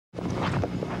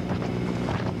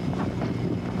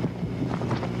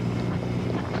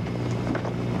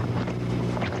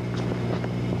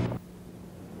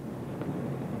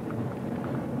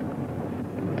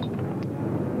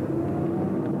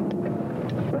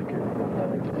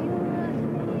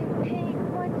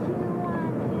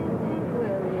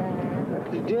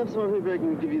have some more paper? I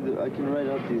can give you the. I can write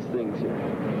out these things here.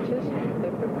 Just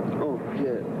paper. Oh,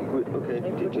 yeah. Okay.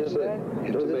 Just you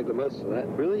have to make the most of that.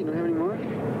 Really? You don't have any more?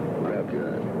 Grab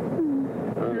your.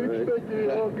 You expect it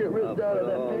all get written down on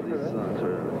that paper,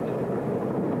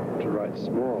 to write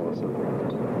small or something.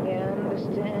 You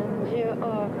understand you're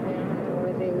orphan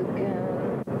with your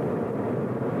gun.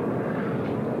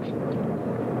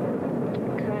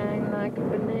 Crying like a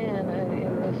banana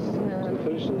in the sun.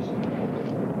 Finish this.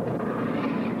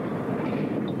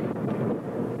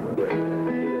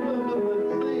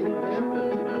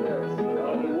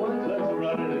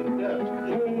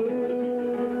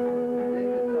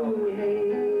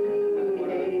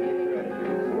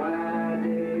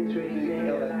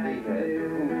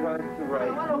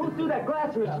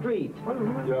 Street.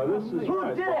 Yeah, this is Who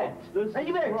right. did it? Now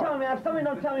you better tell me. If somebody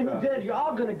don't tell me who did it, you're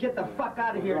all gonna get the fuck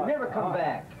out of here and never come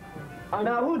back.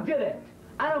 Now who did it?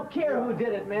 I don't care who did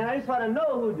it, man. I just want to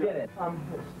know who did it. I'm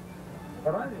pissed.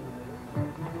 But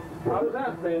I was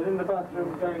out there in the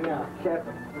bathroom going out.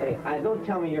 Captain, hey, don't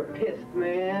tell me you're pissed,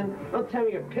 man. Don't tell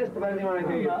me you're pissed about anything when I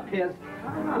hear you're pissed.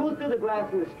 Who threw the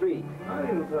glass in the street? I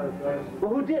didn't throw the glass.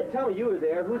 Well, who did? Tell me you were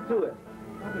there. Who threw it?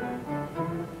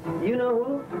 You know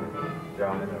who? Yeah,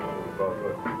 I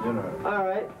know. You know. All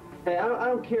right. Hey, I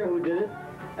don't care who did it.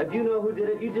 If you know who did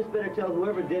it, you just better tell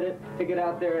whoever did it to get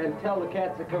out there and tell the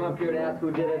cats that come up here to ask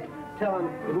who did it, tell them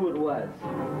who it was.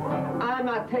 I'm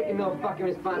not taking no fucking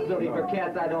responsibility for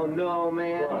cats I don't know,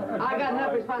 man. I got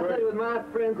enough responsibility with my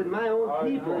friends and my own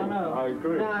people. I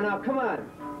agree. No, come on.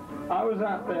 I was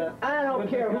out there. I don't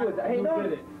care who it is. Hey,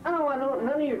 did it. I don't want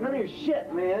none of your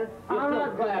shit, man. I'm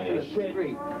not glass in the shit.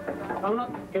 street. I'm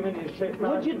not giving you shit.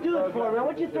 What'd you do it for, man?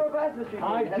 What'd you throw a glass in the street for?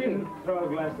 I didn't throw a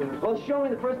glass in the street. Well, show me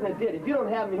the person that did. If you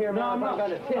don't have him here, No, I'm I'm not.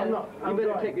 to 10. I'm not. You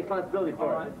better take responsibility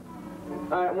for it.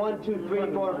 All right, 1, 2,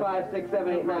 3, 4, 5, 6,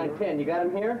 7, 8, 9, 10. You got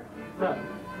him here? No.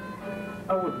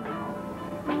 I wouldn't.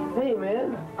 Hey,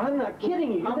 man, I'm not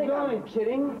kidding you. You think I'm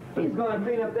kidding? He's going to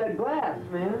clean up that glass,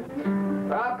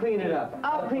 man. I'll clean it up.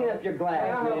 I'll clean up your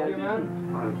glass, I'll help you, man.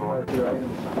 Oh,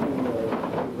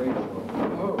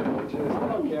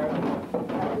 Hello, Karen.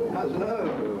 Hello.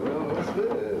 Well, what's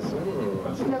this?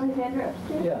 Alexandra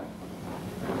upstairs? Yeah.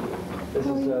 This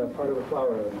is part of a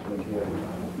flower arrangement here.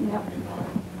 Yep.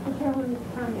 Carolyn is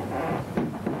Tanya.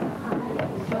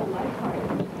 So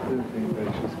lighthearted.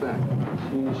 She's back.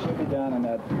 She should be down in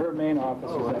that. Her main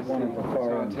office is at one at the far So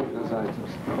I'll end. take those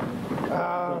items.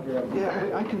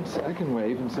 Yeah, I can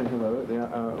wave and say hello at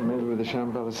the, maybe with a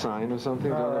Shambhala sign or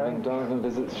something. Donovan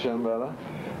visits Shambhala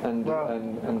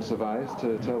and survives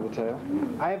to tell the tale.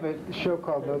 I have a show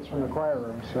called Notes from the Choir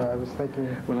Room, so I was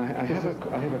thinking. Well, I have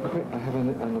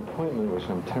an appointment which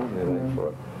I'm terribly late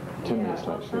for. 2 minutes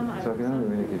actually. So I can only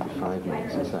really give you 5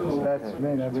 minutes. That's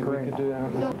That's we great. We could do it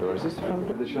out the door. Is this the front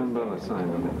of the Shambhala sign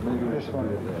on it? Maybe we This should one.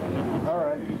 do it there. All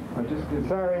right. I'll just give.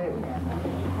 Sorry.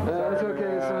 It's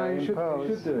okay. It's fine. You should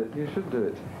do it. You should do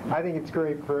it. I think it's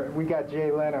great for. We got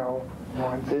Jay Leno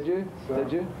once. Did you? So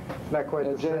Did you? It's not quite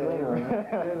the Jay same. Leno.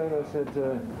 Jay Leno said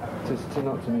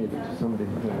not to me, but to somebody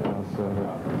else.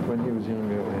 When he was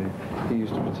younger, he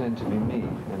used to pretend to be me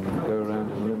and go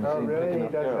around in the limousine Oh, really? picking He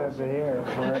up doesn't girls. have the hair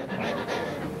for it.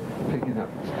 Picking up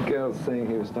girls saying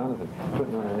he was Donovan,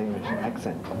 putting on an English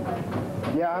accent.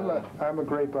 Yeah, I'm a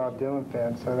great Bob Dylan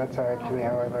fan, so that's actually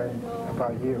how I learned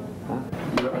about you. Huh?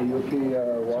 Are you okay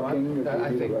walking?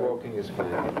 I think walking is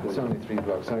fine. It's only 3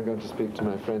 blocks. I'm going to speak to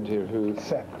my friend here who...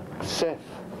 Seth. Seth.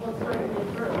 Okay.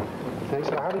 Thanks.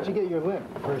 So how did you get your limp,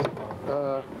 first of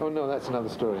all? Oh no, that's another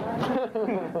story.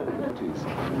 Jeez.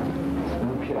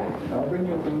 Okay. I'll bring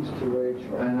your things to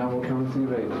Rachel. And I will come and see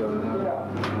Rachel.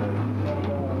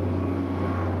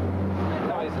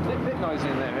 It's a bit noisy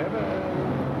in there, but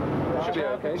it should be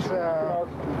okay. It's, See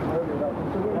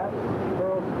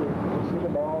the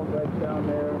ball right down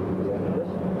there. This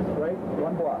is right,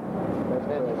 1 block. That's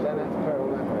then it's Pearl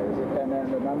that way, is it? And then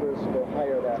the numbers go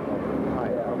higher that way.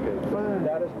 Higher, okay. Fine.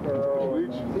 That is Pearl.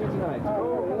 See you tonight.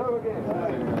 Oh, hello again.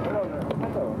 Hello.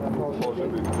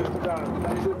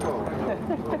 Is it Paul?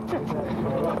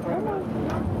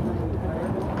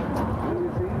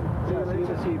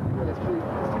 See you later. Yes, please.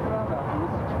 Stick around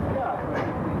afterwards. Yeah.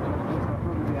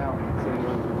 Probably be out.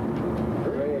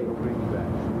 Great. We'll bring you back.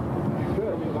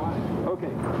 Good.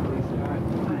 Okay.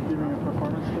 Giving a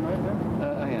performance tonight then?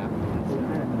 I am.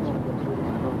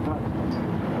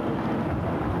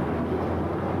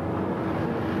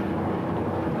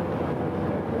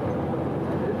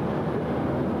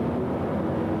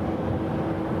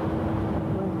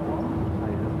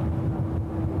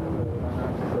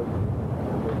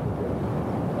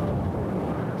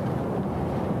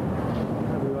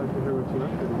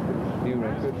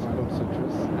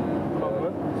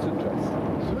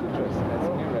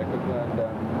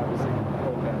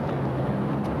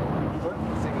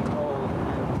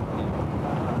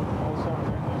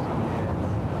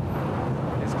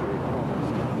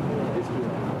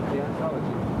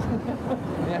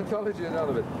 Psychology of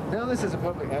Donovan. Now this is a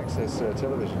public access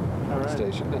television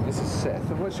station, and this is Seth.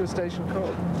 And what's your station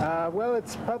called? Well,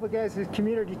 it's public access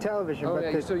community television, Oh,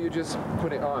 but yeah, so you just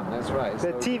put it on, that's right. the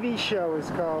So, TV show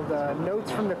is called Notes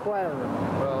from the Choir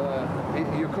Room.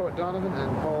 well, you caught Donovan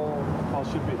and Paul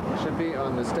should be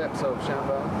on the steps of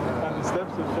Shambhala. On the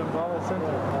steps of Shambhala Center.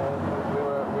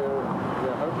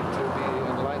 We're hoping to be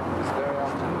enlightened this very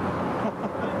afternoon.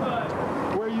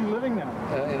 Where are you living now?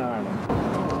 In Ireland.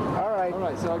 All right. All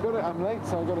right, so I'm late,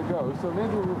 so I've got to go. So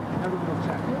maybe we'll have a little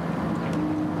chat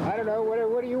here. I don't know.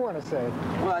 What do you want to say?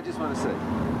 Well, I just want to say,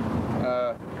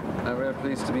 I'm very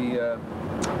pleased to be here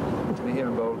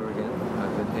in Boulder again.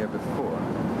 I've been here before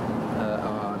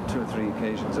on 2 or 3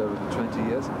 occasions over the 20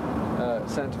 years.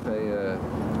 Santa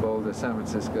Fe, Boulder, San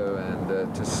Francisco, and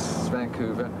to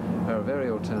Vancouver are very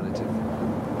alternative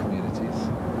communities,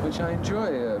 which I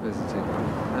enjoy visiting.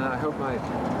 And I hope my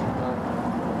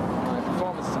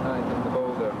performance tonight in the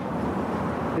Boulder.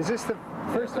 Is this the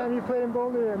first time you played in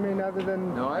Boulder? I mean, other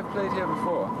than... No, I've played here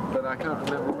before, but I can't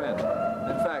remember when.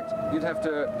 In fact, you'd have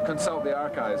to consult the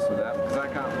archives for that, because I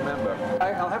can't remember.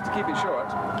 I'll have to keep it short.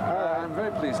 I'm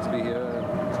very pleased to be here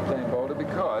to play in Boulder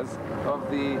because of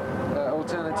the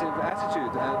alternative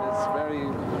attitude, and it's very,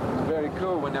 very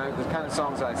cool when the kind of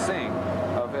songs I sing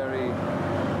are very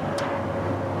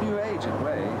new age in a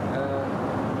way.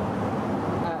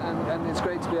 And it's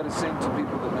great to be able to sing to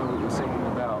people that know what you're singing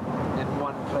about in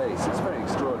one place. It's very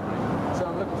extraordinary. So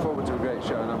I'm looking forward to a great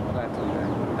show, and I'm glad to be there.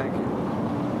 Thank you.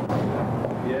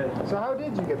 Yeah. So how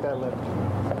did you get that lift?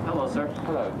 Hello, sir.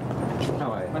 Hello.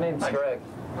 How are you? My name's Greg.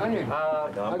 Are you?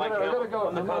 I'm I gotta go.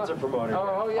 I'm the concert promoter.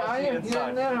 Oh, yeah, I'll see you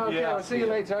inside. Okay, Yeah, I'll see you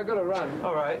later. I gotta run.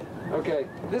 All right. Okay,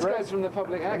 this guy's from the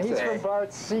public And access. he's from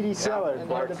Bart's CD Cellar. and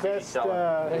One of Bart's the best CD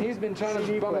Cellar. And he's been trying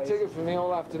CD to bum a plays. ticket for me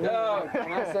all afternoon. No.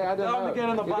 And I say, I don't Tell him know. to get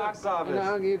in the You box got- office.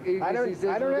 No, he I don't- he says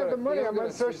I don't we've have got- the money. we've I'm got on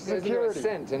a- Social there's no Security.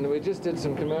 cent, and we just did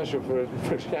some commercial for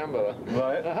Shambhala.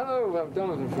 Right. Hello, I'm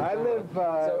Donovan from I Shambhala. live,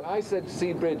 So I said,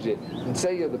 see Bridget, and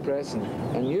say you're the press,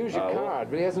 and use your card.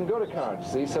 But he hasn't got a card,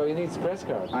 see, so he needs a press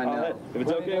card. I know. If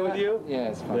it's okay with you, Yeah,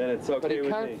 it's fine. then it's okay But he with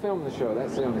can't me. film the show,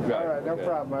 that's the only thing. All right, no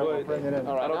problem. I won't bring it in.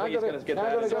 All right, I don't now think he's gotta- gonna get now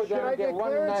that. gotta So go should down I and get one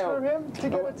clearance nail. from him to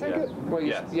get a ticket? Well,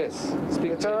 Yes. yes.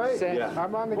 Speak It's to all right. Seth. Yeah.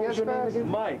 I'm on the What was guest your name pass. again?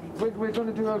 Mike. We're going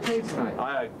to do okay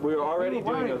tonight. We were already We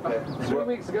were doing worried. okay. 3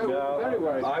 weeks ago, we were very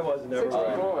worried. I wasn't ever 6 worried.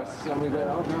 divorce, and we went,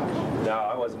 oh gosh. No,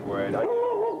 I wasn't worried.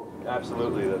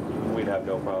 Absolutely, that we'd have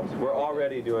no problems. We're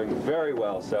already doing very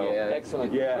well, so. Yeah,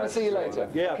 excellent. Yeah. I'll see you later.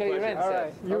 Yeah, okay, you're in, pleasure. All Seth.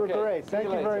 right, you were Okay, great. see Thank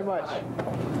you very later. much.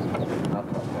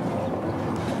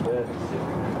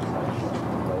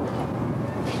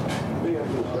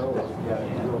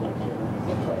 Yeah.